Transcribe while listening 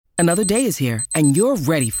Another day is here, and you're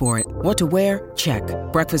ready for it. What to wear? Check.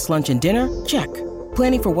 Breakfast, lunch, and dinner? Check.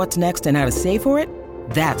 Planning for what's next and how to save for it?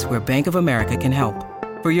 That's where Bank of America can help.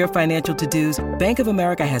 For your financial to-dos, Bank of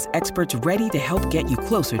America has experts ready to help get you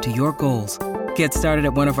closer to your goals. Get started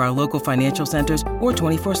at one of our local financial centers or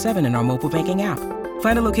 24/7 in our mobile banking app.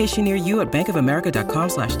 Find a location near you at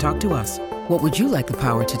bankofamerica.com/talktous. What would you like the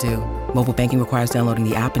power to do? Mobile banking requires downloading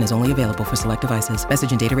the app and is only available for select devices.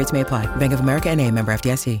 Message and data rates may apply. Bank of America N.A., member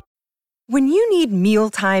FDIC. When you need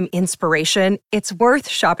mealtime inspiration, it's worth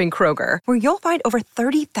shopping Kroger, where you'll find over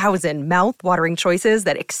 30,000 mouth-watering choices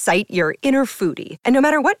that excite your inner foodie. And no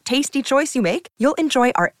matter what tasty choice you make, you'll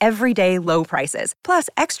enjoy our everyday low prices, plus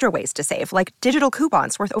extra ways to save, like digital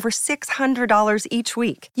coupons worth over $600 each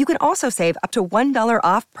week. You can also save up to $1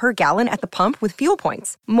 off per gallon at the pump with fuel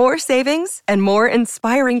points. More savings and more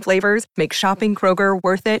inspiring flavors make shopping Kroger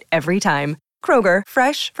worth it every time. Kroger,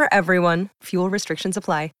 fresh for everyone. Fuel restrictions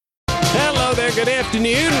apply. Hello there, good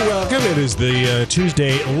afternoon. Welcome. It is the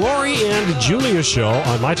Tuesday Lori and Julia show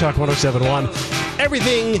on My Talk 1071.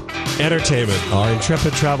 Everything Entertainment. Our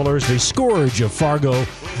intrepid travelers, the scourge of Fargo.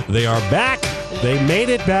 They are back. They made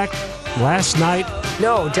it back last night.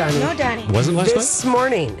 No, Johnny. Wasn't last night? This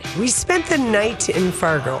morning. We spent the night in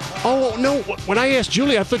Fargo. Oh, no. When I asked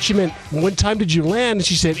Julia, I thought she meant, what time did you land? And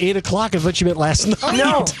she said 8 o'clock. I thought she meant last night.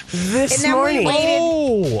 No, this And then morning. we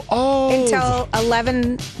waited until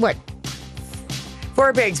 11, what?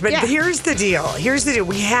 4 bags. But Yeah. here's the deal.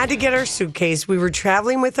 We had to get our suitcase. We were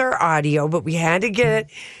traveling with our audio, but we had to get it.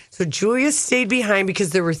 So Julia stayed behind because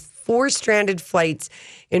there were 4 stranded flights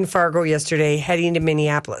in Fargo yesterday heading to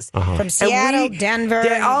Minneapolis. From Seattle, Denver.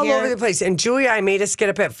 They're all here. over the place. And Julia, I made us get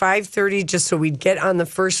up at 5:30 just so we'd get on the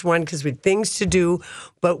first one because we had things to do.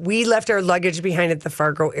 But we left our luggage behind at the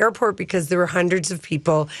Fargo airport because there were hundreds of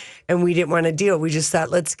people and we didn't want to deal. We just thought,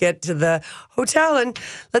 let's get to the hotel and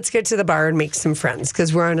let's get to the bar and make some friends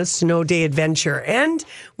because we're on a snow day adventure. And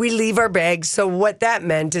we leave our bags. So what that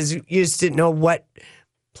meant is you just didn't know what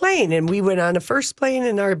plane, and we went on a first plane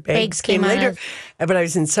and our bags came later. But I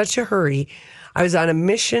was in such a hurry. I was on a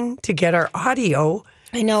mission to get our audio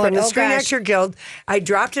I know, from the oh, Screen gosh. Actor Guild. I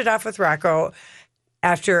dropped it off with Rocco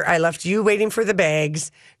after I left you waiting for the bags,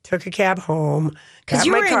 took a cab home. Because got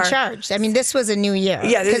you my were car in charge. I mean, this was a new year.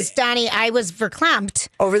 Yeah, Because, Donnie, I was verklempt.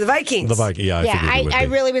 over the Vikings. The Viking, yeah. Yeah, figured it would I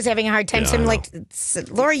be. really was having a hard time. Yeah, So I'm I like,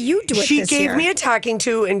 Lori, you do it She this gave year. me a talking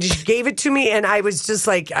to and she gave it to me, and I was just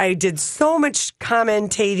like, I did so much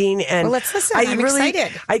commentating. And Well, let's listen. I'm really,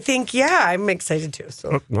 excited. I think, yeah, I'm excited too. So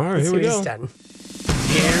all right, let's here see we what go. he's done.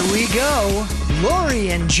 Here we go. Lori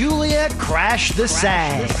and Julia crash the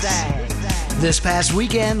SAGs. This past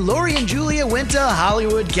weekend, Lori and Julia went to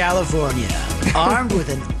Hollywood, California, armed with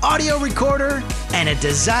an audio recorder and a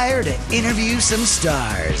desire to interview some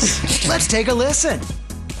stars. Let's take a listen.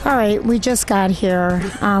 All right, we just got here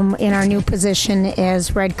in our new position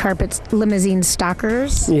as red carpet limousine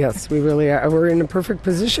stalkers. Yes, we really are. We're in a perfect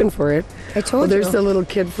position for it. I told There's you. the little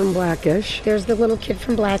kid from Blackish. There's the little kid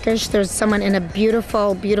from Blackish. There's someone in a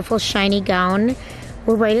beautiful, beautiful shiny gown.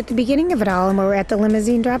 We're right at the beginning of it all, and we're at the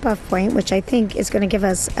limousine drop-off point, which I think is going to give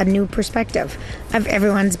us a new perspective of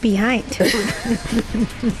everyone's behind.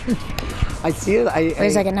 I see it. Wait a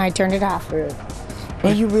second, now I turned it off.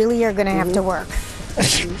 Well, you really are going to have to work.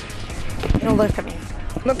 No, look at me.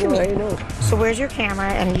 Look at me. I know. So where's your camera,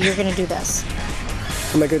 and you're going to do this.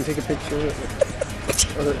 Am I going to take a picture?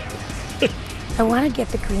 I want to get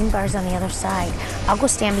the green bars on the other side. I'll go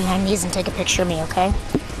stand behind these and take a picture of me, okay?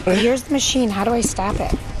 But here's the machine. How do I stop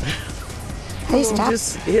it? How do you stop?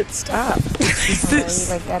 Just hit stop.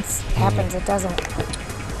 Like that's happens. It doesn't.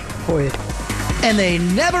 Boy. And they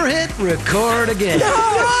never hit record again.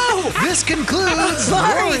 No! This concludes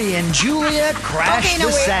Lori and Julia crash Okay, no,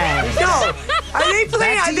 the wait. SAGs. No. Are they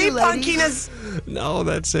playing? Back to Are they you, punking ladies. us No,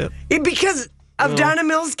 that's it. because of Donna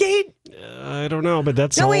Mills Gate? I don't know, but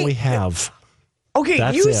that's No, all wait. we have. Okay,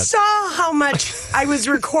 That's you it. saw how much I was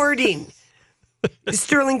recording.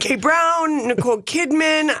 Sterling K. Brown, Nicole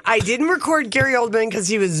Kidman. I didn't record Gary Oldman because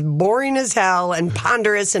he was boring as hell and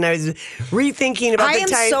ponderous, and I was rethinking about I the am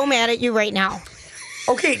time. so mad at you right now.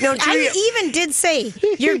 Okay, now Julia, I even did say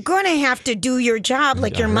you're going to have to do your job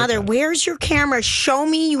like your mother. Where's your camera? Show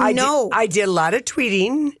me you know. I did a lot of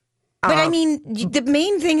tweeting. but I mean, the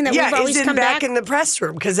main thing that we've Yeah, always it's come back back. in the press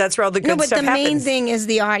room because that's where all the good No, but stuff the main happens. thing is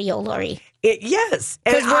the audio, Lori. Yes,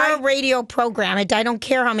 and Because we're a radio program. I don't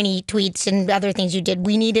care how many tweets and other things you did.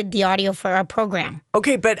 We needed the audio for our program.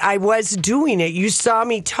 okay, but I was doing it. You saw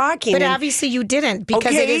me talking. But and- obviously you didn't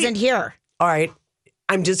because it Okay. isn't here. all right,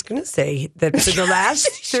 I'm just going to say that for the last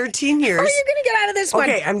 13 years. How are you going to get out of this one?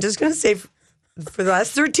 Okay, I'm just going to say for the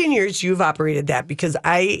last 13 years, you've operated that because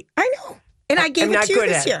I know. And I gave it to you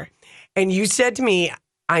this year. And you said to me,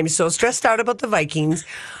 I'm so stressed out about the Vikings.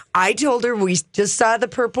 I told her we just saw the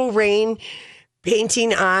Purple Rain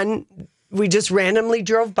painting on. We just randomly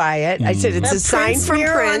drove by it. I said, it's a sign from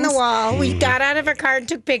Prince. On the wall. We got out of our car and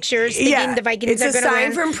took pictures thinking the Vikings are going to win.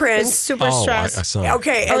 It's a sign from Prince. Super stressed. I saw it.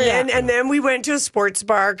 Okay, and then we went to a sports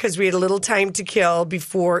bar because we had a little time to kill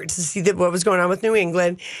before to see what was going on with New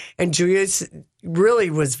England. And Julia really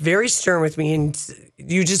was very stern with me, and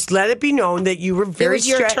you just let it be known that you were very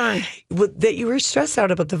stressed. That you were stressed out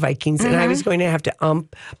about the Vikings, and I was going to have to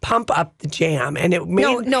pump up the jam, and it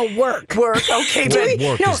made work. Okay,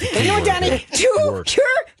 but Donnie, do your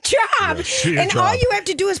job, and all you have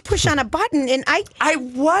to do is push on a button. And I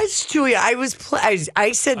was Julia.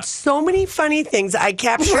 I said so many funny things. I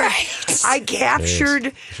captured. Right. I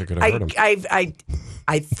captured.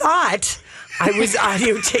 I thought I was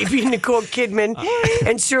audio taping Nicole Kidman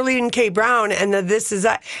and Shirley and Kay Brown, and this is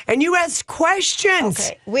and you asked questions.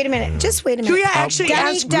 Okay, wait a minute. Just wait a minute. Julia actually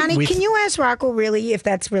asked. Donnie, can you ask Rocco really if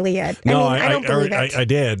that's really it? No, I don't believe it. I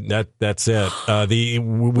did. That's it.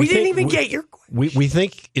 We didn't even get your. We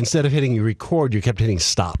think instead of hitting record, you kept hitting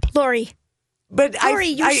stop. Lori,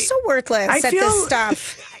 you're so worthless at this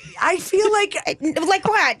stuff. I feel like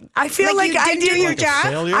what? I feel like I didn't do your job.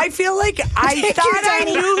 I feel like I thought I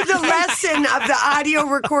knew the lesson of the audio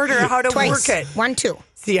recorder, how to work it. 1, 2.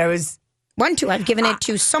 See, I was 1, 2. I've given it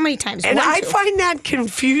to you so many times. And 1, 2. I find that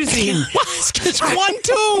confusing. It's 1,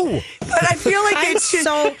 2. But I feel like it's just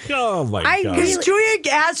so. Oh my God! Because Julia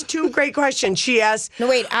asked 2 great questions. She asked. No,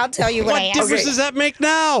 wait. I'll tell you what I asked. What difference does that make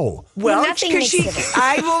now? Well, nothing makes a difference.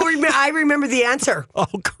 I remember the answer. Oh,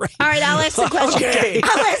 great! All right, I'll ask the question. Okay.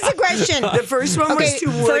 I'll ask the question. The first one was to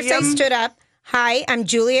William. First, I stood up. Hi, I'm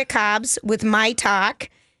Julia Cobbs with My Talk.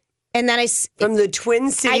 And then from the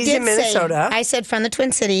Twin Cities in Minnesota. I said from the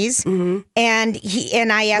Twin Cities, and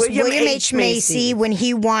I asked William H. Macy when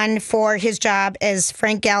he won for his job as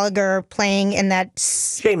Frank Gallagher playing in that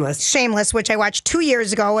Shameless, which I watched 2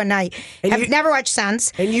 years ago, and I have never watched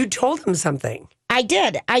since. And you told him something. I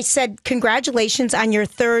did. I said, congratulations on your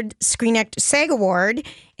 3rd Screen Actors SAG Award.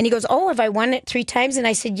 And he goes, oh, have I won it 3 times? And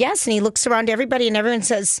I said, yes. And he looks around to everybody, and everyone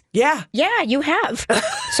says, yeah, you have.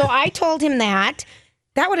 So I told him that.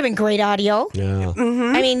 That would have been great audio. Yeah.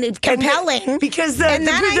 Mm-hmm. I mean, compelling. Because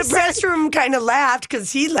the press room kind of laughed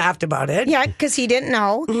because he laughed about it. Yeah, because he didn't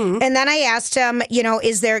know. Mm-hmm. And then I asked him,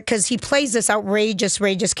 is there, because he plays this outrageous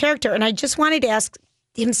character. And I just wanted to ask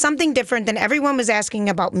him something different than everyone was asking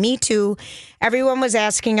about Me Too. Everyone was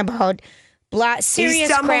asking about serious He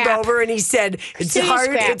stumbled crap. over and he said, it's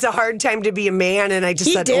a hard time to be a man. And I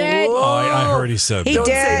just said, did. Oh, I heard he said he that.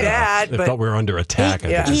 did. Don't say that. I thought we were under attack.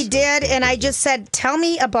 He did. And I just said, tell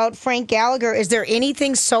me about Frank Gallagher. Is there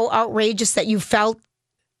anything so outrageous that you felt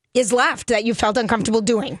that you felt uncomfortable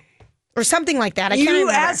doing? Or something like that. I can't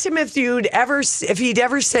remember. You asked him if he'd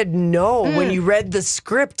ever said no when you read the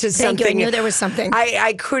script to something. I knew there was something.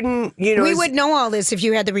 I couldn't, We would know all this if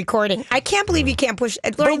you had the recording. I can't believe you can't push.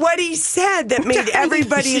 But what he said that made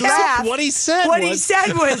everybody laugh. What he said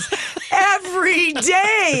was every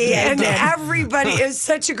day, and everybody is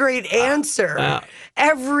such a great answer.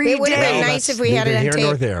 Every day. It would have been nice if we had it on tape. Here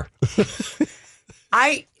nor there.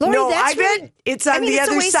 I bet it's on the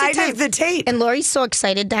other side of the tape. And Lori's so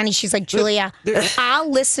excited, Donnie. She's like, Julia, I'll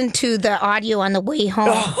listen to the audio on the way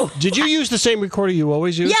home. Did you use the same recorder you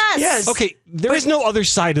always use? Yes. Okay, there is no other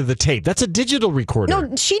side of the tape. That's a digital recorder.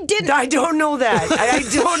 No, she didn't. I don't know that. I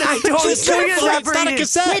don't. It's not a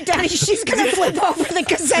cassette. Wait, Donnie, she's going to flip over the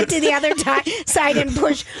cassette to the other side and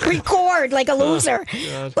push record like a loser.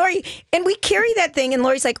 Lori, and we carry that thing, and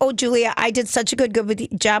Lori's like, oh, Julia, I did such a good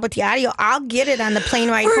job with the audio. I'll get it on the plane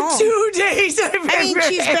ride home. For 2 days. She's been. We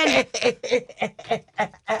got to take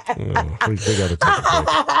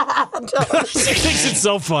She thinks it's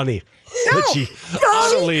so funny. No, she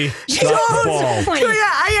utterly dropped the ball.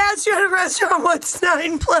 I asked you at a restaurant what's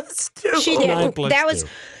 9 plus 2. She did. That was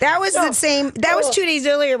the same. That was 2 days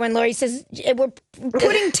earlier when Lori says we're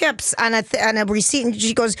putting tips on a receipt, and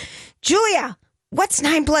she goes, Julia, what's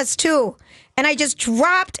 9 plus 2? And I just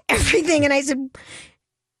dropped everything, and I said,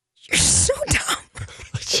 you're so dumb.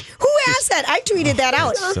 Who asked that? I tweeted that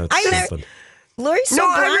out. Lori's so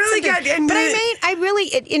I really got. But I really.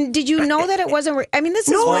 And did you know that it wasn't? I mean, this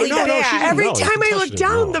is really bad. Every time I looked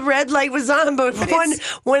down, the red light was on. But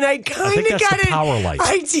when I kind of got an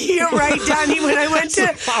idea right, Donnie, when I went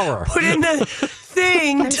to put in the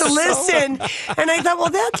thing to listen, and I thought, well,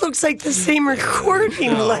 that looks like the same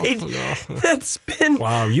recording light that's been.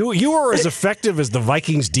 Wow, you were as effective as the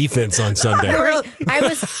Vikings defense on Sunday. I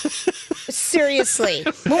was. Seriously. And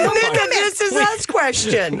then the This Is Us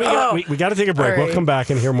question. We got to take a break. All right. We'll come back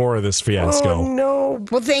and hear more of this fiasco. Oh, no.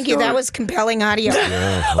 Well, thank you. That was compelling audio.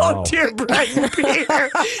 Yeah, wow. Oh, dear Brian Pierre.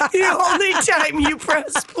 The only time you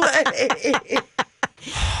press play.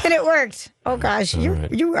 And it worked. Oh, gosh.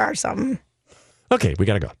 right. You are something. Okay, we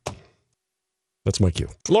got to go. That's my cue.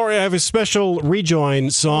 Lori, I have a special rejoin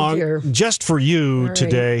song dear. just for you right.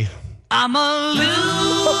 today. I'm a loser.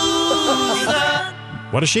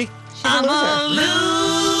 What is she? I'm a loser.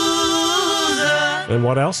 And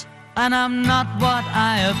what else? And I'm not what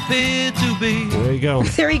I appear to be. There you go.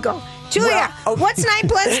 There you go. Julia, what's 9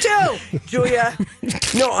 plus 2? Julia,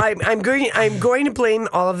 no, I'm going to blame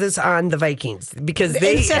all of this on the Vikings because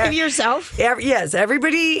they Instead of yourself? Yes,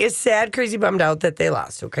 everybody is sad, crazy, bummed out that they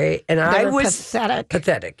lost. Okay, and I were was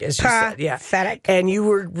pathetic, as you said, yeah, pathetic. and you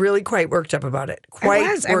were really quite worked up about it.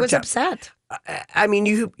 I was up. upset. I mean,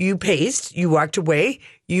 you paced, you walked away,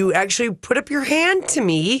 you actually put up your hand to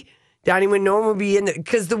me, Donnie, when no one would be in there,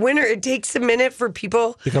 because the winner, it takes a minute for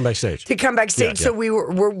people To come backstage. Yeah. So we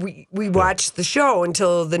watched the show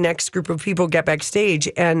until the next group of people get backstage,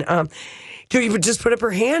 and Julie would just put up her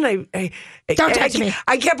hand. Don't touch me.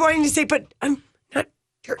 I kept wanting to say, but I'm not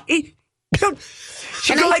your age.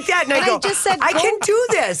 She'd go like that, and I go, just said, I can do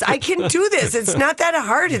this. I can do this. It's not that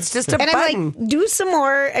hard. It's just a And button. I'm like, do some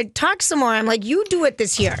more, talk some more. I'm like, you do it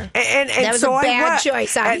this year. And that was so a bad I was.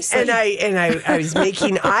 choice, obviously. I was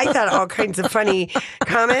making, I thought, all kinds of funny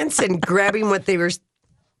comments and grabbing what they were.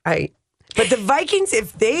 But the Vikings,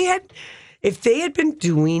 if they had been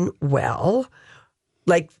doing well,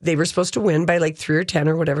 like they were supposed to win by like 3 or 10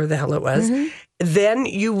 or whatever the hell it was, then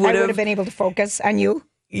you would I would have been able to focus on you.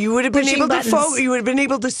 You would have been Pushing able buttons. to. You would have been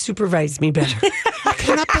able to supervise me better. I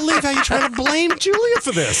cannot believe how you're trying to blame Julia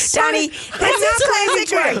for this. Donnie, this is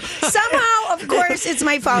classic Lori. Somehow, of course, it's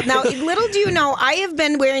my fault. Now, little do you know, I have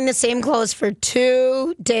been wearing the same clothes for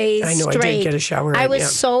 2 days I know, I straight. did get a shower I in, was yeah.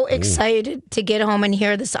 so excited to get home and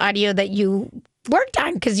hear this audio that you worked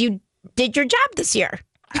on because you did your job this year.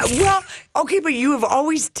 Well, okay, but you have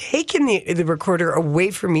always taken the recorder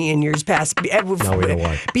away from me in years past. Now we know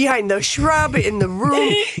why. Behind the shrub in the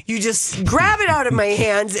room, you just grab it out of my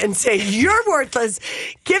hands and say, "You're worthless.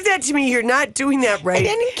 Give that to me. You're not doing that right." I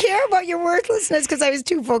didn't care about your worthlessness because I was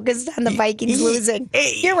too focused on the Vikings losing.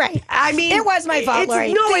 You're right. I mean, it was my fault,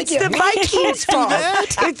 Lori. No, Thank it's you. the Vikings' fault.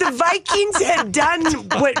 If the Vikings had done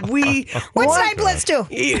what we What's want, 9 plus 2?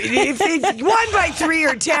 if it won by 3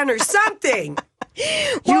 or 10 or something.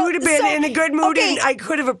 You would have been in a good mood, and I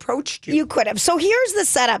could have approached you. You could have. So here's the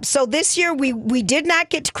setup. So this year we did not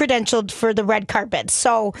get credentialed for the red carpet.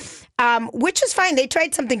 So, which is fine. They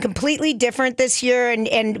tried something completely different this year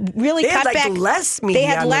and really cut had back. less media. They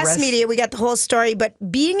had on the less rest. media. We got the whole story. But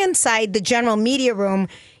being inside the general media room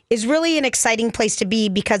is really an exciting place to be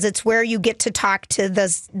because it's where you get to talk to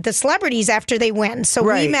the celebrities after they win. So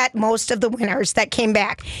we met most of the winners that came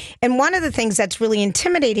back. And one of the things that's really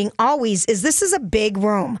intimidating always is this is a big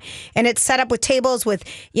room. And it's set up with tables with,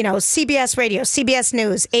 CBS Radio, CBS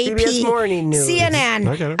News, AP, CBS Morning News.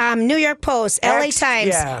 CNN, New York Post, LA Times,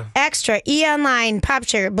 yeah. Extra, E! Online, Pop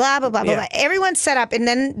Sugar, blah, blah, blah, blah, blah. Everyone's set up. And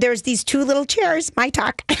then there's these 2 little chairs, my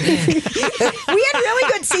talk. We had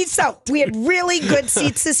really good seats, though. We had really good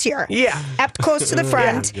seats this year. Yeah. Up close to the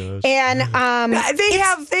front. And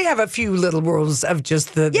they have a few little rules of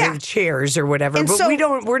just the chairs or whatever. And but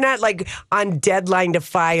so- we're not like on deadline to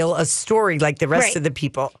file a story like the rest of the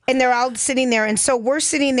people. And they're all sitting there. And so we're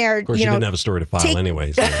sitting there, Of course, you didn't have a story to file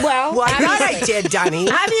anyway. So. Well, I thought I did, Donnie.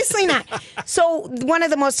 obviously not. So one of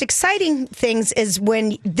the most exciting things is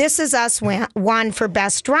when This Is Us won for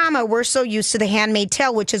Best Drama. We're so used to The Handmaid's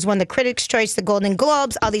Tale, which is won the Critics' Choice, the Golden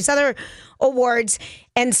Globes, all these other awards.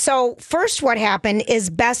 And so first what happened is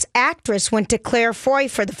Best Actress went to Claire Foy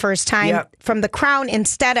for the first time from The Crown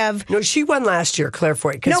instead of... No, she won last year, Claire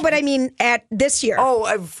Foy. No, but I mean at this year.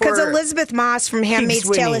 Oh, because Elizabeth Moss from Handmaid's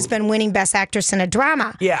Tale has been winning Best Actress in a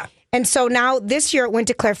Drama. Yeah. And so now this year it went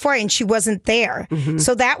to Claire Foy and she wasn't there. Mm-hmm.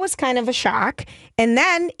 So that was kind of a shock. And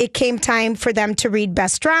then it came time for them to read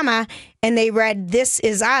Best Drama and they read This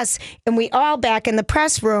Is Us. And we all back in the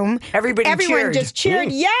press room. Everyone cheered. just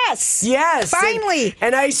cheered. Yes. Yes. Finally.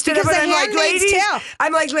 And I stood up Because and The I'm like,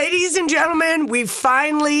 Handmaid's Tale. ladies and gentlemen, we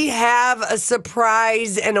finally have a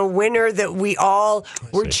surprise and a winner that we all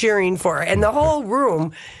were cheering for. And the whole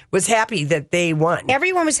room was happy that they won.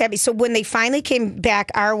 Everyone was happy. So when they finally came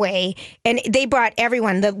back our way, and they brought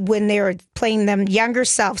everyone, when they were playing them younger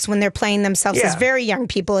selves, when they're playing themselves as very young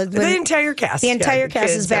people. The entire cast. The entire the cast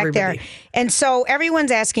kids, is back everybody. there. And so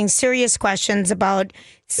everyone's asking serious questions about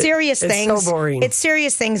serious things. It's so boring. It's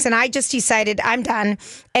serious things. And I just decided I'm done.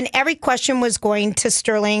 And every question was going to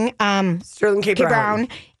Sterling K. Brown.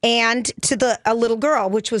 And to a little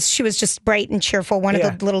girl, she was just bright and cheerful, one of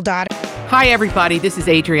the little daughters. Hi, everybody. This is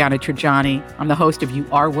Adriana Trajani. I'm the host of You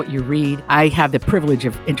Are What You Read. I have the privilege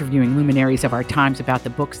of interviewing luminaries of our times about the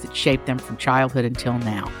books that shaped them from childhood until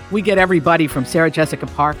now. We get everybody from Sarah Jessica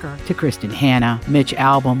Parker to Kristen Hanna, Mitch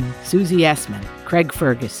Albom, Susie Essman, Craig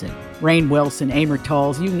Ferguson, Rainn Wilson, Amor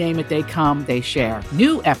Tolls, you name it, they come, they share.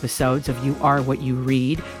 New episodes of You Are What You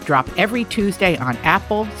Read drop every Tuesday on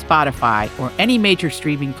Apple, Spotify, or any major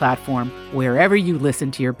streaming platform wherever you listen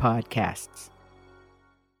to your podcasts.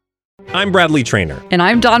 I'm Bradley Trainer. And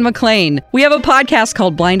I'm Don McClain. We have a podcast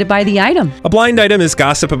called Blinded by the Item. A blind item is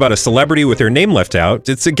gossip about a celebrity with their name left out.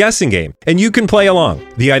 It's a guessing game, and you can play along.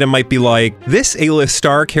 The item might be like, this A-list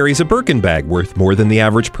star carries a Birkin bag worth more than the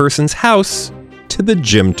average person's house to the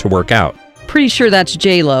gym to work out. Pretty sure that's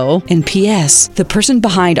J-Lo. And P.S. the person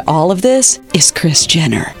behind all of this is Kris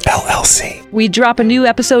Jenner, LLC. We drop a new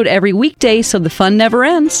episode every weekday so the fun never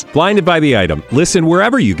ends. Blinded by the Item. Listen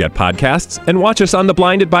wherever you get podcasts and watch us on the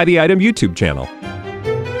Blinded by the Item YouTube channel.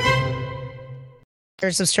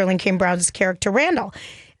 Of Sterling K. Brown's character, Randall.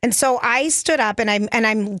 And so I stood up and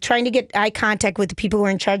I'm trying to get eye contact with the people who are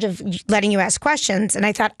in charge of letting you ask questions. And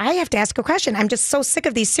I thought, I have to ask a question. I'm just so sick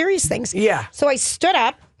of these serious things. Yeah. So I stood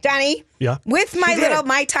up, Donnie, with my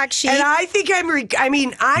My Talk sheet. And I think I'm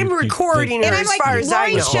recording her and I'm as like, far as I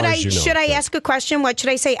Lori, know. should I ask a question? What should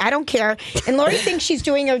I say? I don't care. And Lori thinks she's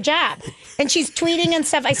doing her job. And she's tweeting and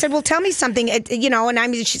stuff. I said, well, tell me something, and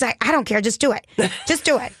she's like, I don't care. Just do it. Just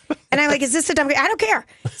do it. And I'm like, is this a dumb? I don't care.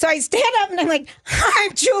 So I stand up and I'm like,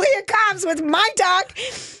 I'm Julia Cobbs with My Talk.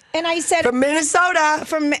 And I said, from Minnesota.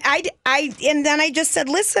 And then I just said,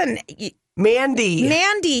 listen,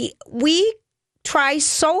 Mandy, we try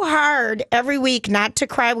so hard every week not to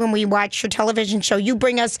cry when we watch your television show. You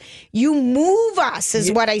move us,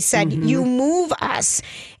 is what I said. Mm-hmm. You move us.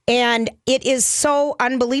 And it is so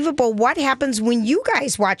unbelievable. What happens when you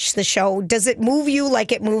guys watch the show? Does it move you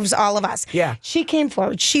like it moves all of us? Yeah. She came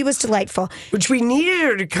forward. She was delightful. Which we needed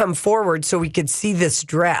her to come forward so we could see this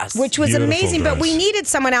dress. Which was Beautiful amazing, dress. but we needed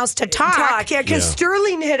someone else to talk. Yeah, because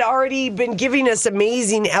Sterling had already been giving us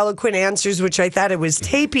amazing, eloquent answers, which I thought it was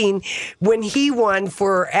taping when he won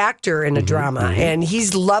for actor in a drama. And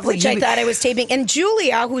he's lovely. Which I thought I was taping. And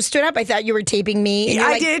Julia, who stood up, I thought you were taping me. And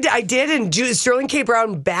I did. And Sterling K.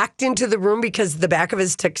 Brown backed into the room because the back of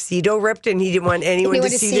his tuxedo ripped and he didn't want anyone to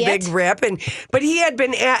see the big rip. But he'd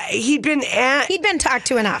been talked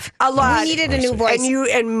to enough. A lot. We needed a new voice.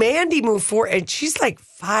 And Mandy moved forward, and she's like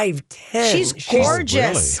 5'10". She's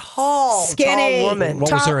gorgeous, tall, skinny, tall woman.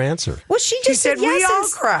 What was her answer? Well, she just said yes, we all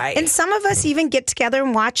cry. And some of us even get together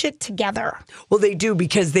and watch it together. Well, they do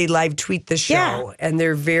because they live tweet the show, and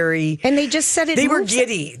they're very. And they just said it. They were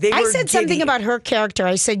giddy. I said something about her character.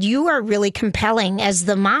 I said you are really compelling as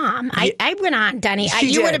the mom. I went on, Donnie.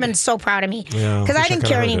 You would have been so proud of me because I didn't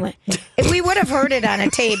care anyway. If we would have heard it on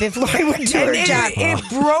a tape, if Lori would do her job,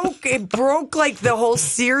 it broke like the whole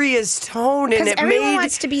serious tone, and it everyone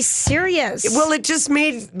made. Wants to be serious. Well, it just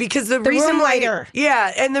made because the reason why,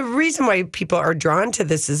 and the reason why people are drawn to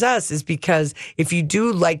This Is Us is because if you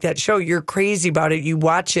do like that show, you're crazy about it. You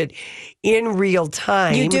watch it in real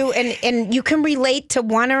time. You do, and you can relate to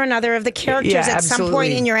one or another of the characters at some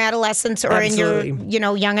point in your adolescence or in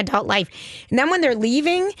your young adult life. And then when they're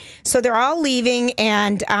leaving, so they're all leaving,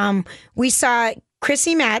 and we saw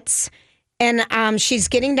Chrissy Metz. And she's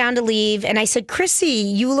getting down to leave. And I said, Chrissy,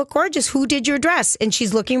 you look gorgeous. Who did your dress? And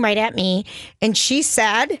she's looking right at me. And she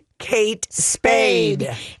said, Kate Spade.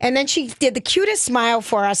 And then she did the cutest smile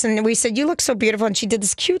for us. And we said, you look so beautiful. And she did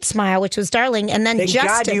this cute smile, which was darling. And then thank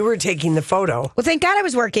Justin. God you were taking the photo. Well, thank God I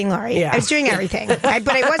was working, Lori. Yeah. I was doing everything. But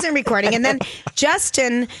I wasn't recording. And then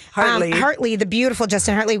Justin Hartley, the beautiful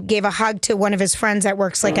Justin Hartley, gave a hug to one of his friends that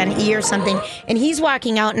works like on E! or something. And he's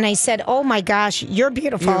walking out. And I said, oh, my gosh, you're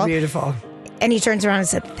beautiful. You're beautiful. And he turns around and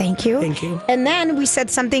said, thank you. Thank you. And then we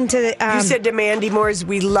said something to... you said to Mandy Moores,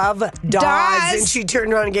 we love Dawes. And she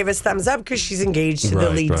turned around and gave us thumbs up because she's engaged to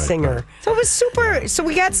the lead singer. Right. So it was super. So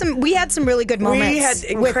we had some really good moments. We had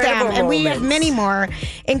incredible with them. moments. And we have many more,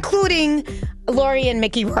 including Lori and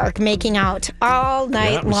Mickey Rourke making out all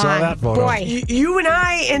night long. Saw that photo. Boy. You and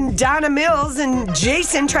I and Donna Mills and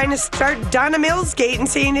Jason trying to start Donna Mills Gate and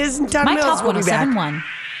saying isn't Donna Mills will be back.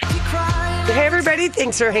 Hey, everybody.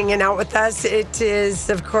 Thanks for hanging out with us. It is,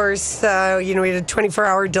 of course, we had a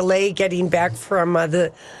 24-hour delay getting back from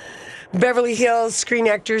the Beverly Hills Screen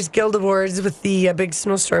Actors Guild Awards with the big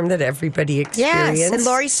snowstorm that everybody experienced. Yes, and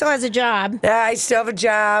Lori still has a job. I still have a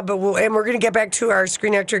job, and we're going to get back to our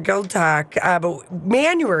Screen Actor Guild talk. But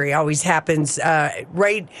January always happens,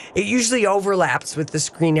 right? It usually overlaps with the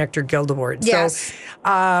Screen Actor Guild Awards. Yes.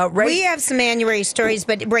 So, We have some January stories,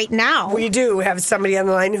 but right now... We do have somebody on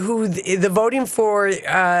the line who the voting for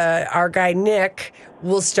our guy Nick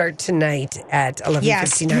will start tonight at 11:59.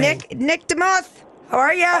 Yes, Nick DeMuth. How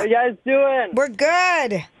are you? How you guys doing? We're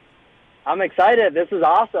good. I'm excited. This is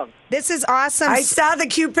awesome. This is awesome. I saw the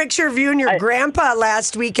cute picture of you and your grandpa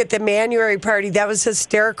last week at the January party. That was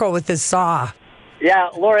hysterical with his saw. Yeah,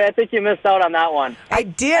 Lori, I think you missed out on that one. I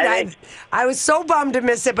did. I was so bummed to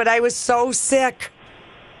miss it, but I was so sick.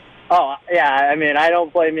 Oh, yeah, I mean, I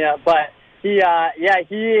don't blame you. But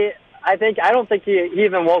I don't think he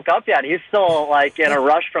even woke up yet. He's still, like, in a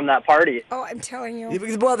rush from that party. Oh, I'm telling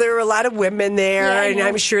you. Well, there were a lot of women there, and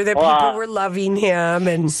I'm sure that people were loving him.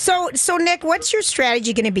 And So, Nick, what's your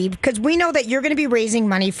strategy going to be? Because we know that you're going to be raising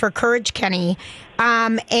money for Courage Kenny,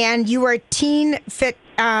 and you are a teen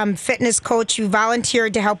fitness coach. You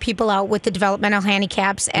volunteered to help people out with the developmental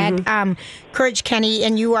handicaps at Courage Kenny,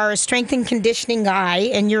 and you are a strength and conditioning guy,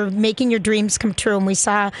 and you're making your dreams come true. And we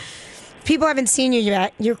saw... People haven't seen you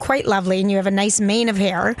yet. You're quite lovely, and you have a nice mane of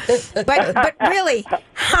hair. But really,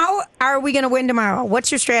 how are we going to win tomorrow?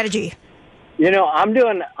 What's your strategy? I'm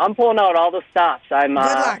pulling out all the stops. I'm,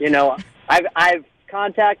 I've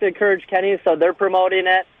contacted Courage Kenny, so they're promoting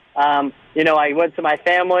it. I went to my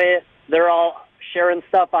family. They're all sharing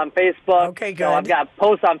stuff on Facebook. Okay, good. So I've got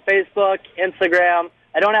posts on Facebook, Instagram.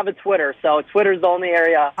 I don't have a Twitter, so Twitter's the only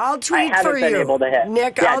area I'll tweet I haven't for been you, able to hit.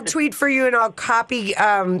 Nick. Yeah, I'll tweet for you, and I'll copy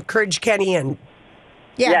Courage Kenny in.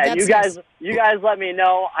 Yeah, you guys let me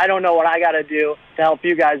know. I don't know what I got to do to help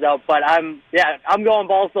you guys out, but I'm going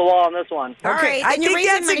balls to the wall on this one. All right, and you're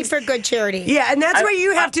raising money for good charity. Yeah, and that's what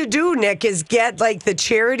you have to do, Nick, is get like the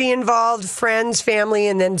charity involved, friends, family,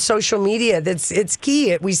 and then social media. It's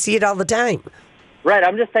key. We see it all the time. Right,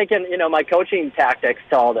 I'm just taking, my coaching tactics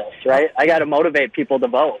to all this, right? I got to motivate people to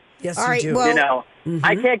vote. Yes, all right, do. Well,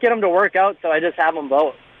 I can't get them to work out, so I just have them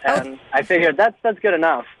vote. And I figured that's good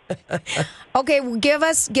enough. Okay, well, give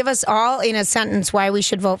us all in a sentence why we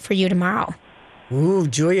should vote for you tomorrow. Ooh,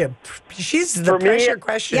 Julia, she's the pressure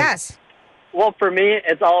question. Yes. Well, for me,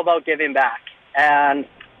 it's all about giving back. And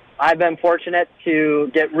I've been fortunate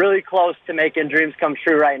to get really close to making dreams come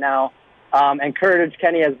true right now. And Courage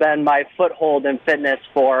Kenny has been my foothold in fitness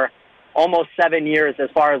for almost 7 years. As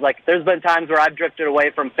far as there's been times where I've drifted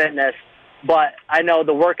away from fitness, but I know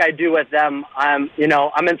the work I do with them, I'm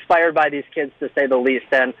inspired by these kids, to say the least.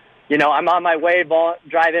 And, I'm on my way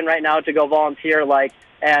driving right now to go volunteer,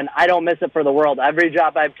 and I don't miss it for the world. Every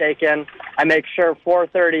job I've taken, I make sure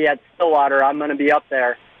 4:30 at Stillwater, I'm going to be up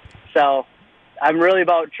there. So I'm really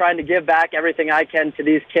about trying to give back everything I can to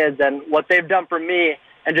these kids and what they've done for me,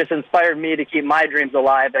 and just inspired me to keep my dreams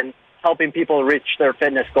alive and helping people reach their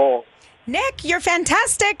fitness goals. Nick, you're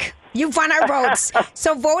fantastic. You've won our votes.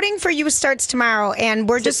 So voting for you starts tomorrow, and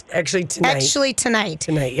we're just... Actually, tonight.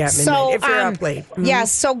 Tonight, yeah, midnight, so, if you're up late. Mm-hmm.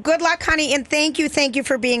 Yes, so good luck, honey, and thank you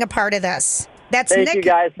for being a part of this. That's Thank Nick you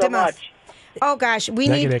guys so DeMuth. much. Oh, gosh,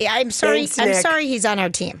 I'm sorry. Thanks, I'm Nick. sorry he's on our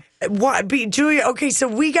team. What, Julia? Okay, so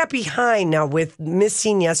we got behind now with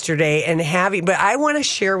missing yesterday and but I want to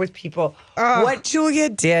share with people what Julia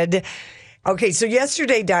did. Okay, so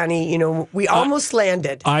yesterday, Donnie, we almost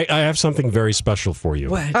landed. I have something very special for you.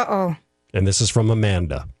 What? Uh-oh. And this is from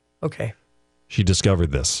Amanda. Okay. She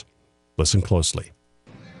discovered this. Listen closely.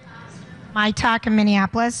 My talk in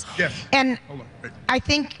Minneapolis. Yes. And I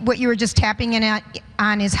think what you were just tapping in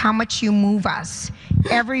on is how much you move us.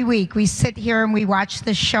 Every week we sit here and we watch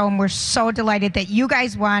this show, and we're so delighted that you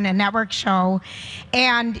guys won a network show,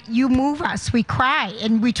 and you move us. We cry,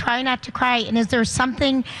 and we try not to cry. And is there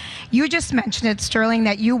something, you just mentioned it, Sterling,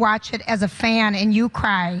 that you watch it as a fan and you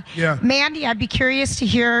cry. Yeah. Mandy, I'd be curious to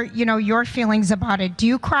hear, your feelings about it. Do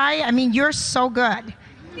you cry? I mean, you're so good.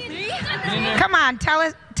 Come on, tell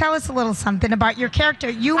us a little something about your character.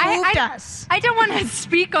 You moved us. I don't want to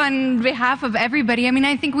speak on behalf of everybody. I mean,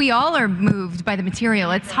 I think we all are moved by the material.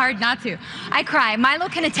 It's hard not to. I cry. Milo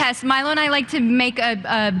can attest. Milo and I like to make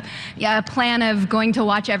a plan of going to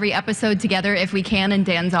watch every episode together if we can in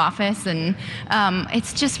Dan's office. And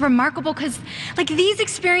it's just remarkable because, these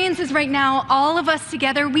experiences right now, all of us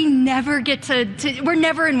together, we never get we're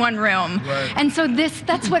never in one room. Right. And so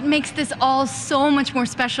that's what makes this all so much more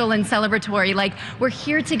special and celebratory. We're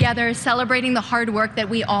here together celebrating the hard work that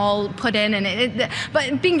we all put in, and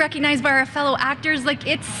but being recognized by our fellow actors,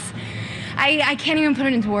 I can't even put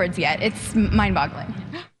it into words yet. It's mind-boggling.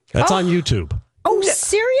 That's on YouTube. Oh,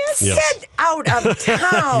 serious? Yes. Get out of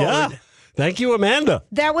town. Yeah. Thank you, Amanda.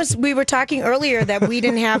 We were talking earlier that we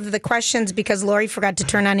didn't have the questions because Lori forgot to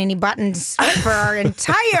turn on any buttons for our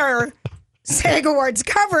entire SAG Awards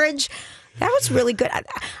coverage. That was really good.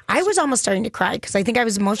 I was almost starting to cry because I think I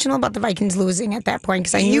was emotional about the Vikings losing at that point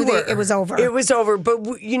because I knew that it was over. It was over.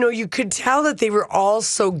 But, you could tell that they were all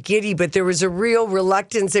so giddy, but there was a real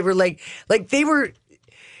reluctance. They were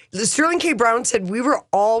Sterling K. Brown said we were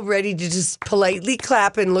all ready to just politely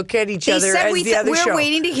clap and look at each other as the other show. We're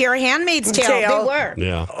waiting to hear Handmaid's Tale. They were.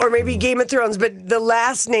 Yeah. Or maybe Game of Thrones, but the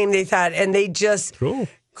last name they thought, and they just... Cool.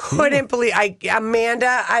 Couldn't believe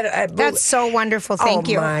Amanda. That's so wonderful. Thank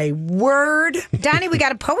you. Oh my word, Donnie, we got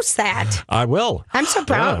to post that. I will. I'm so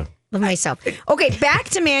proud of myself. Okay, back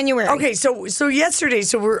to Manuary. Okay, so yesterday,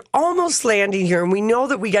 we're almost landing here, and we know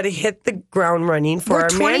that we got to hit the ground running for we're our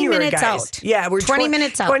 20 Manuary minutes guys. out. Yeah, we're 20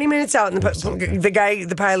 minutes out. 20 minutes out, and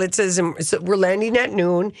the pilot says so we're landing at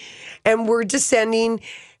noon, and we're descending, and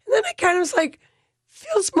then I kind of was like.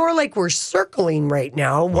 Feels more like we're circling right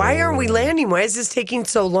now. Why aren't we landing? Why is this taking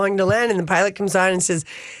so long to land? And the pilot comes on and says,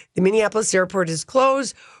 the Minneapolis airport is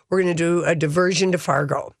closed. We're going to do a diversion to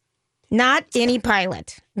Fargo. Not any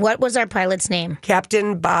pilot. What was our pilot's name?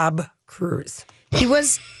 Captain Bob Cruz. He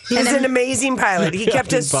was an amazing pilot. He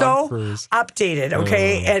kept us so updated,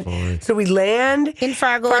 okay? And so we land in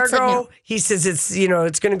Fargo. He says it's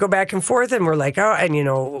going to go back and forth, and we're like,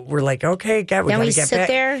 we're like, okay, God, we got to get back.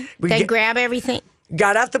 Then we sit there, grab everything.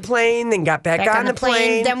 Got off the plane, then got back on the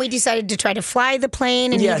plane. Then we decided to try to fly the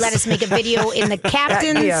plane, and he let us make a video in the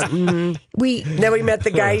captain's. Then we met the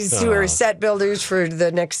guys who are set builders for the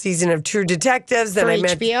next season of True Detectives. Then for I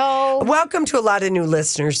met HBO. Welcome to a lot of new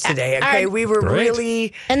listeners today. Okay, we were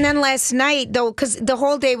really. And then last night, though, because the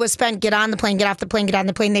whole day was spent get on the plane, get off the plane, get on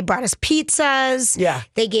the plane. They brought us pizzas. Yeah,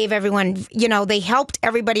 they gave everyone. They helped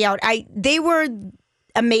everybody out. They were.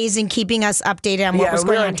 Amazing keeping us updated on what was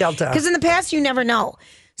going on. Delta. Because in the past, you never know.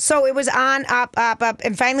 So it was on, up,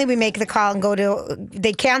 and finally we make the call and go to,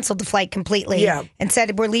 they canceled the flight completely and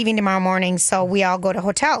said, we're leaving tomorrow morning, so we all go to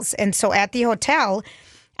hotels. And so at the hotel,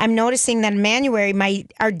 I'm noticing that in Manuary,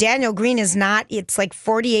 our Daniel Green is not, it's like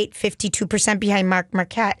 52% behind Mark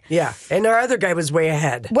Marquette. Yeah, and our other guy was way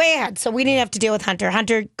ahead. Way ahead, so we didn't have to deal with Hunter.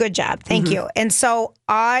 Hunter, good job, thank you. And so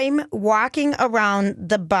I'm walking around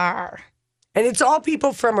the bar. And it's all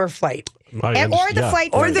people from our flight. Or the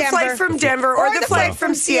flight from Denver, or the flight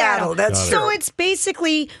from Seattle. That's true. So it's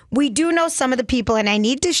basically, we do know some of the people, and I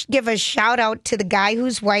need to give a shout out to the guy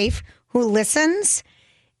whose wife who listens.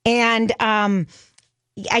 And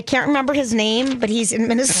I can't remember his name, but he's in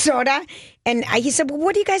Minnesota. And he said, well,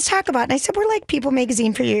 what do you guys talk about? And I said, we're like People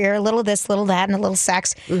Magazine for your ear, a little this, a little that, and a little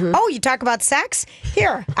sex. Mm-hmm. Oh, you talk about sex?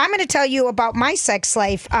 Here, I'm going to tell you about my sex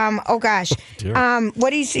life. Oh, gosh. What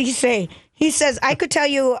did he say? He says, I could tell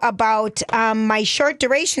you about my short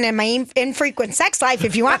duration and my infrequent sex life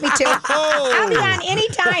if you want me to. I'll be on any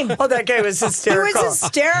time. Oh, that guy was hysterical. He was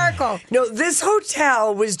hysterical. No, this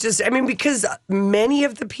hotel was just, because many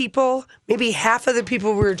of the people, maybe half of the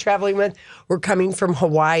people we were traveling with were coming from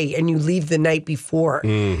Hawaii, and you leave the night before.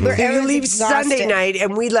 Mm-hmm. So you leave Sunday night,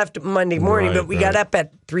 and we left Monday morning, but we got up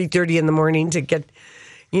at 3:30 in the morning to get,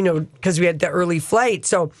 because we had the early flight.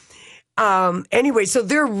 So... anyway, so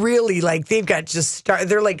they're really they've got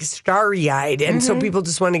they're like starry-eyed. And so people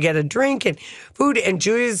just want to get a drink and food. And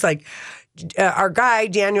Julia's like, our guy,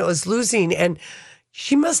 Daniel, is losing. And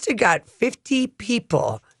she must have got 50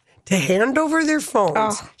 people to hand over their phones.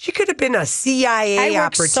 Oh. She could have been a CIA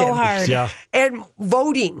operative. So hard. Yeah. And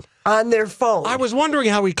voting on their phone. I was wondering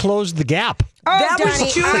how we closed the gap. Oh, that Donnie,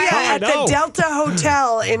 was Julia at the Delta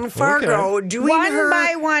Hotel in Fargo doing one her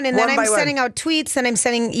by one, and then I'm sending out tweets and I'm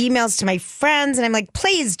sending emails to my friends, and I'm like,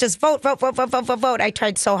 please just vote. I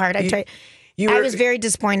tried so hard. I was very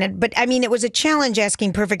disappointed, but it was a challenge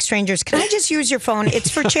asking perfect strangers, can I just use your phone?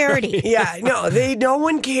 It's for charity. Yeah, no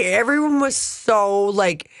one cared. Everyone was so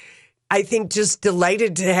I think just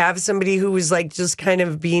delighted to have somebody who was just kind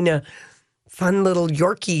of being a fun little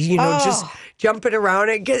Yorkie, just jumping around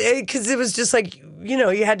it, because it was just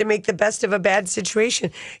you had to make the best of a bad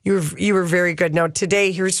situation. You were very good. Now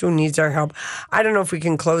today, here's who needs our help. I don't know if we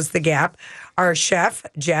can close the gap. Our chef,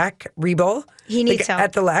 Jack Rebo, he needs help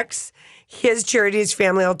at the Lex. His charity is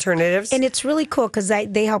Family Alternatives. And it's really cool because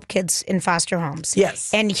they help kids in foster homes.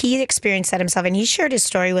 Yes. And he experienced that himself. And he shared his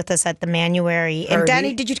story with us at the Manuary. And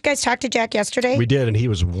Donnie, did you guys talk to Jack yesterday? We did, and he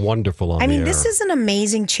was wonderful on the air. This is an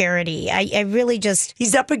amazing charity. I really just...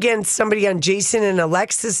 He's up against somebody on Jason and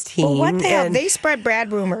Alexa's team. Well, what the hell? They spread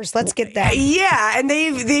Brad rumors. Let's get that. Yeah, and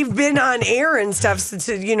they've been on air and stuff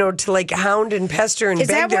to like hound and pester and beg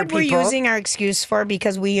their people. Is that what we're using our excuse for?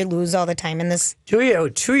 Because we lose all the time in this? Julia,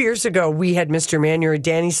 2 years ago, we had Mr. Manuary,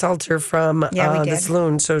 Danny Salter from the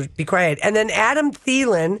Saloon, so be quiet. And then Adam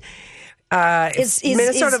Thielen,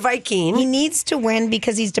 Minnesota Viking. He needs to win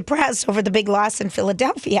because he's depressed over the big loss in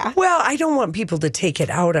Philadelphia. Well, I don't want people to take it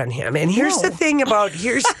out on him. And here's the thing about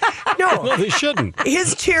no, they shouldn't.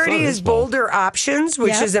 His charity is Boulder Options,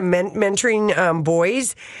 which is a mentoring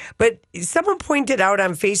boys. But someone pointed out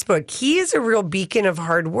on Facebook, he is a real beacon of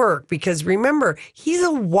hard work because remember, he's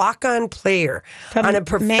a walk-on player from on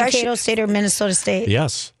a Mankato State or Minnesota State.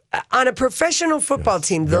 Yes. On a professional football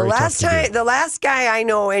team. The last guy I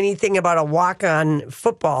know anything about a walk-on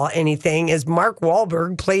football anything is Mark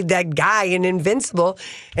Wahlberg, played that guy in Invincible,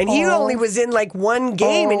 and he only was in like one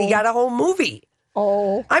game and he got a whole movie.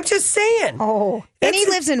 Oh. I'm just saying. Oh. And he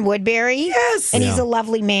lives in Woodbury. Yes. And he's a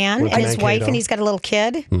lovely man. And his wife, and he's got a little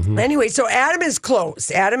kid. Mm-hmm. Anyway, so Adam is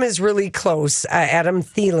close. Adam is really close. Adam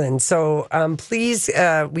Thielen. So please,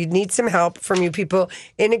 we need some help from you people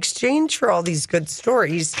in exchange for all these good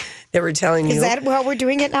stories that we're telling you. Is that how we're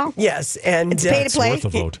doing it now? Yes. And it's pay to play. It's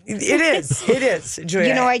worth a vote. It is, Julia.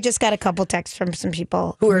 You know, I just got a couple texts from some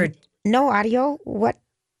people. Who are... No audio? What?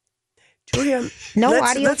 Julia,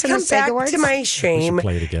 audio let's from come the SAG back Awards? to my shame.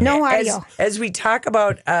 Play it again. No audio. As we talk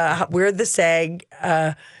about where the SAG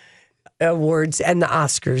Awards and the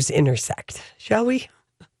Oscars intersect, shall we?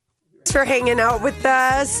 Thanks for hanging out with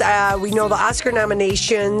us. We know the Oscar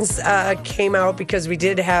nominations came out because we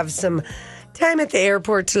did have some time at the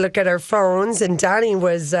airport to look at our phones, and Donnie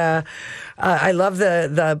was... I love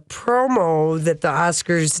the promo that the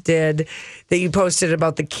Oscars did that you posted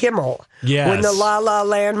about the Kimmel. Yes. When the La La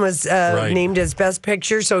Land was named as Best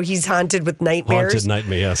Picture, so he's haunted with nightmares. Haunted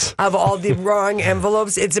nightmare, yes. Of all the wrong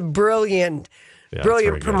envelopes. It's a brilliant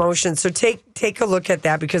promotion. So take a look at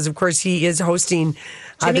that because, of course, he is hosting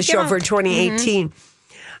the show for 2018. Mm-hmm.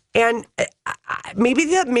 And maybe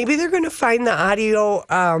they're going to find the audio...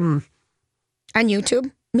 on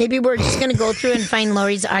YouTube? Maybe we're just going to go through and find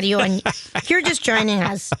Lori's audio. And you're just joining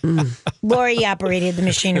us. Lori operated the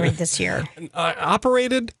machinery this year.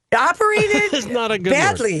 Operated? Operated is not a good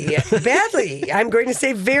badly. word. Badly. I'm going to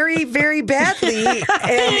say very, very badly. And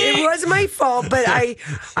it was my fault. But I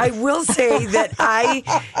will say that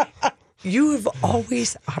you have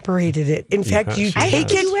always operated it. In fact, you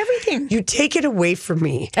do everything. You take it away from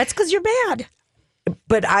me. That's because you're bad.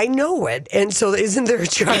 But I know it, and so isn't there a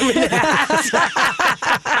charm in that?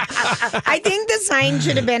 I think the sign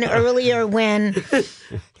should have been earlier when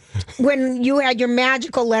you had your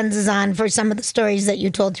magical lenses on for some of the stories that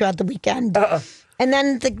you told throughout the weekend. And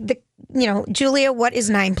then Julia, what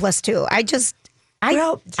is 9 + 2? I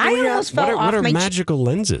almost fell off what are my magical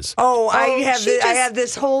lenses? I have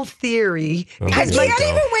this whole theory. I can't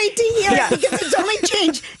even wait to hear it because it's only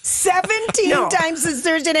changed 17 times since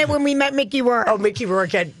Thursday night when we met Mickey Rourke. Oh, Mickey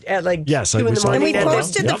Rourke at like 2 in the morning. And we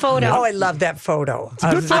posted the photo. Oh, I love that photo. It's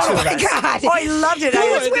a good photo. Oh, my God. Oh, I loved it.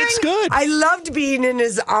 It's good. I loved being in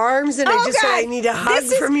his arms, and I just said, I need a hug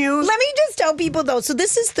from you. Let me just tell people, though. So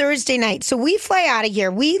this is Thursday night. So we fly out of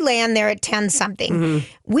here. We land there at 10-something. Mm-hmm.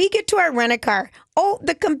 We get to our rent-a-car. Oh,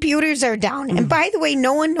 the computers are down. And by the way,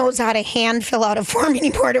 no one knows how to hand fill out a form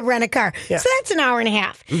anymore to rent a car. Yeah. So that's an hour and a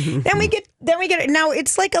half. Mm-hmm. Then we get now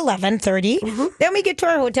it's like 11:30. Mm-hmm. Then we get to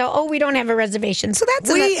our hotel. Oh, we don't have a reservation. So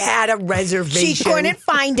that's we had a reservation. She couldn't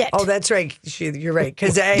find it. Oh, that's right. You're right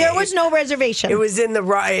because there was no reservation. It was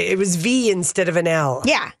it was V instead of an L.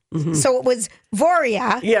 Yeah. Mm-hmm. So it was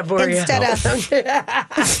Voria. Yeah, Voria. Instead of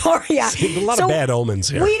Voria. A lot of bad omens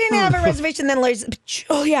here. We didn't have a reservation. Then Larry said,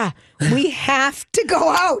 Julia, we have to go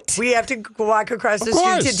out. We have to walk across the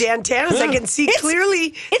street to Dan Tana's. I can see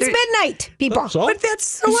clearly. It's midnight, people. So? But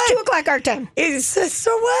that's it's 2 o'clock our time.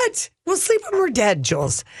 So what? We'll sleep when we're dead,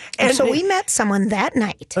 Jules. And so we met someone that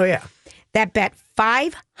night. Oh, yeah. That bet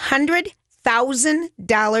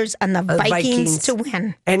 $500,000 on the Vikings to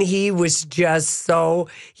win. And he was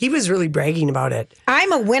he was really bragging about it.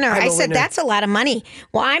 I'm a winner. I said, that's a lot of money.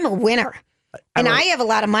 Well, I'm a winner. And I have a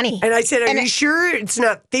lot of money. And I said, are you sure it's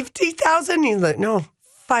not 50,000? He's like, no,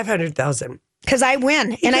 500,000. Because I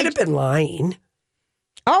win. He could have been lying.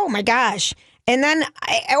 Oh, my gosh. And then,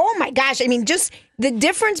 oh my gosh, I mean, just the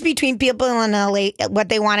difference between people in LA, what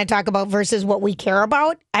they want to talk about versus what we care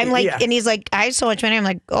about. I'm like, and he's like, I have so much money. I'm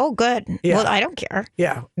like, oh, good. Yeah. Well, I don't care.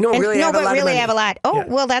 Yeah. No, really, I have a lot of money. Have a lot. Oh,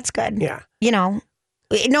 well, that's good. Yeah. You know,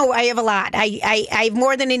 no, I have a lot. I have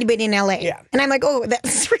more than anybody in LA. Yeah. And I'm like, oh,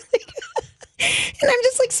 that's really good. And I'm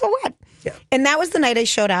just like, so what? Yeah. And that was the night I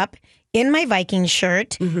showed up. In my Viking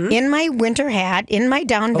shirt, in my winter hat, in my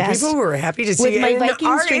down vest. People were happy to see with my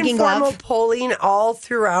Viking drinking glove. Our polling all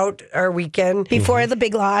throughout our weekend. Before the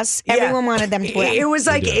big loss, everyone wanted them to win. It was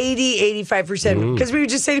like 80-85%. Because we would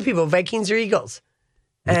just say to people, Vikings or Eagles.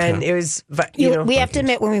 And it was, we have to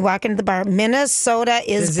admit, when we walk into the bar, Minnesota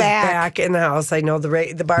is back in the house. I know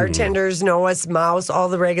the bartenders know us, Mouse, all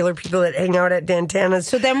the regular people that hang out at Dantana's.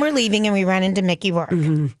 So then we're leaving and we run into Mickey Rourke.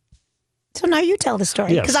 So now you tell the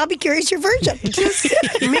story, because I'll be curious your version.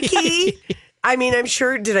 Mickey, I mean, I'm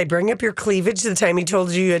sure, did I bring up your cleavage the time he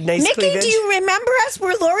told you had nice cleavage? Mickey, do you remember us?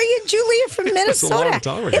 We're Lori and Julia from Minnesota. That's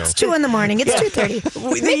a long time ago. It's 2 a.m. It's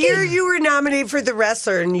 2:30. The year you were nominated for The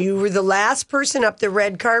Wrestler, and you were the last person up the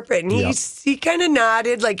red carpet, and he kind of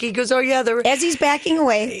nodded, like he goes, oh yeah. As he's backing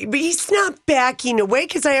away. But he's not backing away,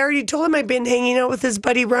 because I already told him I've been hanging out with his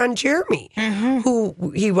buddy Ron Jeremy,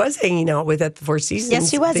 who he was hanging out with at the Four Seasons.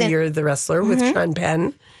 Yes, he was. The year of The Wrestler with Sean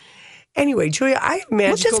Penn. Anyway, Julia, I have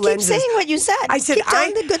magical lenses. Just keep saying what you said. I said, keep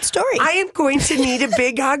telling the good story. I am going to need a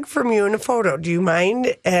big hug from you in a photo. Do you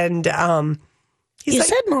mind? And you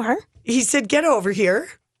said more. He said, get over here.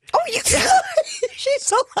 Oh, you she's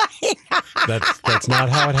so lying. That's not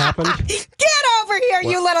how it happened? Get over here,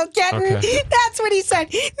 you little kitten. Okay. That's what he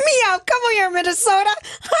said. Meow, come over here, Minnesota.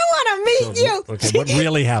 I want to meet you. Okay, what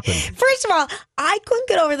really happened? First of all, I couldn't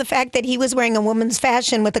get over the fact that he was wearing a woman's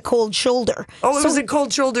fashion with a cold shoulder. Oh, it was a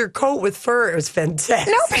cold shoulder coat with fur. It was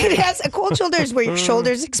fantastic. No, but it has a cold shoulder is where your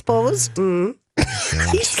shoulder's exposed.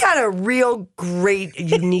 He's got a real great,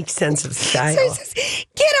 unique sense of style. So he says,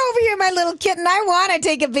 get over here, my little kitten. I want to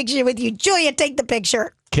take a picture with you. Julia, take the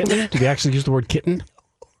picture. Kitten? Did he actually use the word kitten?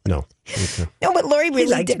 No. Okay. No, but Lori really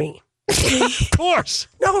liked did. me. Of course.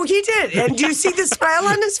 No, he did. And do you see the smile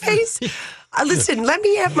on his face? Listen, let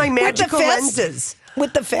me have my magical lenses.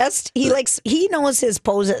 With the fist, he knows his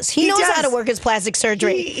poses. He knows how to work his plastic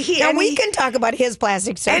surgery. We can talk about his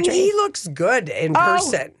plastic surgery. And he looks good in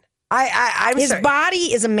person. I'm his sorry.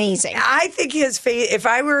 body is amazing. I think his face, if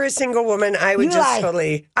I were a single woman, I would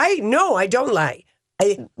totally. I don't lie.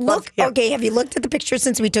 Okay, have you looked at the picture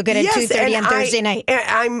since we took it at 2:30 on Thursday night?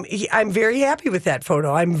 I'm very happy with that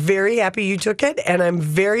photo. I'm very happy you took it, and I'm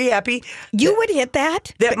very happy. You would hit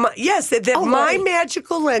that? My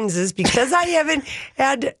magical lenses, because I haven't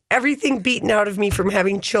had everything beaten out of me from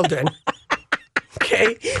having children.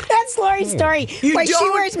 Okay. That's Lori's story. She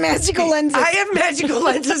wears magical lenses. I have magical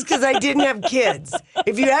lenses because I didn't have kids.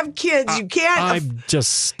 If you have kids, you can't. I'm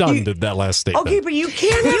just stunned at that last statement. Okay, but you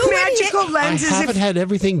can't have magical lenses. I haven't had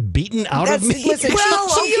everything beaten out of me. Listen,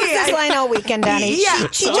 she used this line all weekend, Donnie. Yeah.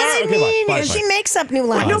 She makes up new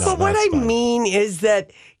lines. No, but what I mean is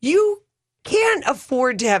that you can't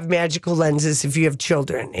afford to have magical lenses if you have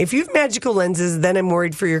children. If you have magical lenses, then I'm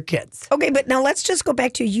worried for your kids. Okay, but now let's just go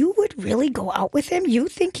back to, you would really go out with him? You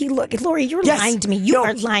think he Lori, you're lying to me. You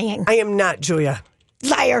are lying. I am not, Julia.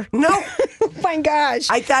 Liar. No. Oh my gosh.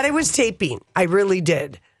 I thought I was taping. I really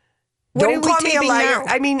did. Don't call me a liar. Now?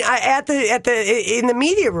 I mean, in the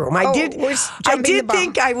media room, I did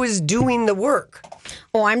think I was doing the work.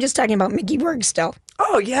 Oh, I'm just talking about Mickey Rourke still.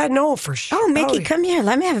 Oh, yeah, no, for sure. Oh, Mickey, come here.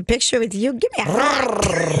 Let me have a picture with you. Give me a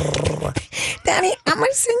hug. Danny, I'm going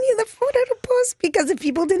to send you the photo to post, because if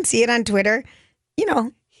people didn't see it on Twitter, we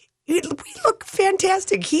look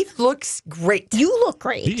fantastic. He looks great. You look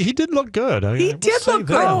great. He did look good. He did look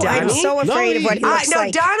good, Donnie. I'm so afraid of what he looks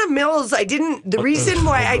like. Donna Mills, the reason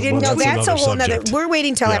why I didn't. No, that's a whole nother. We're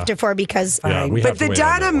waiting till after 4 because. But the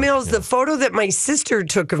Donna Mills, the photo that my sister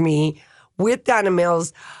took of me with Donna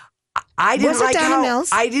Mills, I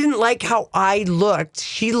didn't like how I looked.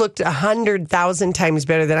 She looked 100,000 times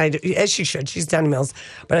better than I do, as she should. She's Donna Mills.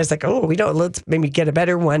 But I was like, let's maybe get a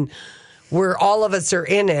better one where all of us are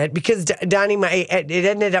in it, because Donnie, it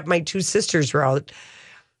ended up my two sisters were out.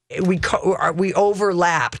 We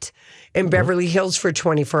overlapped in Beverly Hills for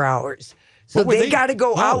 24 hours. So they got to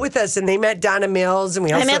go out with us, and they met Donna Mills, and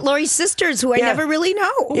I met Lori's sisters, who I never really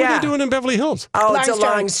know. What were they doing in Beverly Hills? Oh, it's a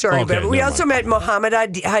long story. Okay, but we also met Muhammad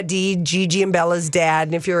Hadid, Gigi and Bella's dad,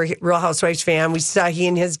 and if you're a Real Housewives fan, we saw he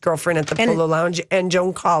and his girlfriend at the Polo Lounge, and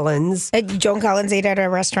Joan Collins. Joan Collins ate at our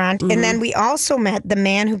restaurant, and then we also met the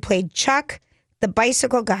man who played Chuck, the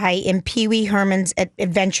bicycle guy in Pee Wee Herman's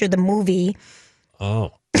Adventure, the movie.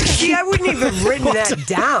 Oh. See, I wouldn't even have written that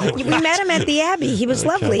down. We met him at the Abbey. He was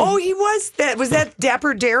lovely. Oh, he was that. Was that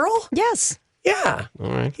Dapper Daryl? Yes. Yeah.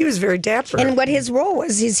 All right. He was very dapper. And what his role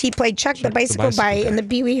was is he played Chuck the bicycle guy in the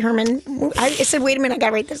Pee Wee Herman movie. I said, wait a minute, I got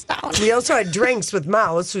to write this down. We also had drinks with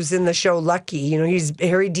Mouse, who's in the show Lucky. You know, he's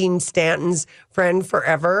Harry Dean Stanton's friend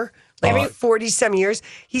forever, like 40-some years.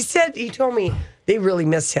 He told me they really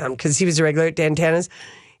miss him because he was a regular at Dantana's.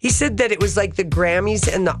 He said that it was like the Grammys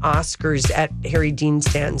and the Oscars at Harry Dean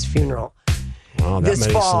Stanton's funeral. Wow, that this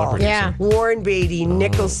many fall. celebrities. Yeah. Warren Beatty,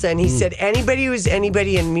 Nicholson. He said anybody who was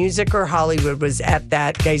anybody in music or Hollywood was at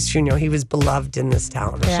that guy's funeral. He was beloved in this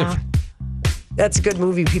town. Yeah. That's a good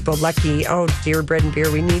movie, people. Lucky. Oh, dear bread and beer.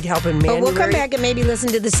 We need help in Manuary. But we'll come back and maybe listen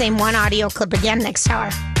to the same one audio clip again next hour.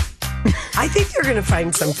 I think they're going to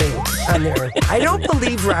find something on there. I don't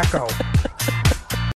believe Rocco.